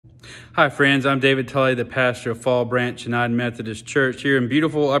Hi friends, I'm David Tully, the pastor of Fall Branch United Methodist Church here in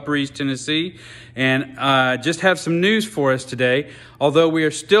beautiful Upper East Tennessee. And I just have some news for us today. Although we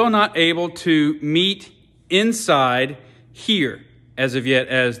are still not able to meet inside here as of yet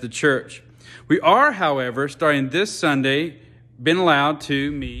as the church. We are, however, starting this Sunday, been allowed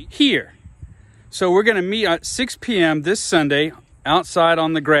to meet here. So we're going to meet at 6 p.m. this Sunday outside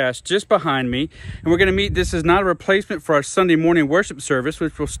on the grass just behind me, and we're going to meet. This is not a replacement for our Sunday morning worship service,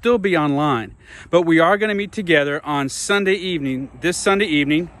 which will still be online, but we are going to meet together on Sunday evening, this Sunday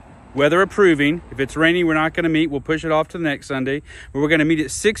evening, weather approving. If it's raining, we're not going to meet. We'll push it off to the next Sunday, but we're going to meet at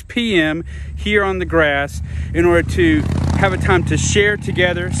 6 p.m. here on the grass in order to have a time to share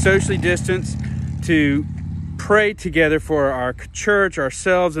together, socially distanced, to pray together for our church,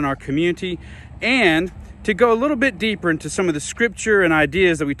 ourselves, and our community, and to go a little bit deeper into some of the scripture and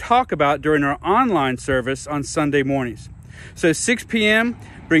ideas that we talk about during our online service on Sunday mornings. So 6 p.m.,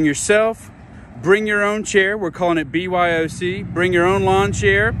 bring yourself, bring your own chair. We're calling it BYOC. Bring your own lawn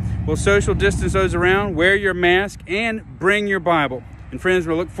chair. We'll social distance those around, wear your mask, and bring your Bible. And friends,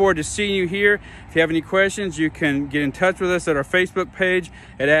 we'll look forward to seeing you here. If you have any questions, you can get in touch with us at our Facebook page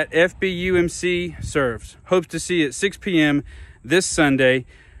at FBUMC Serves. Hopes to see you at 6 p.m. this Sunday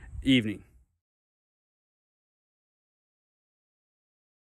evening.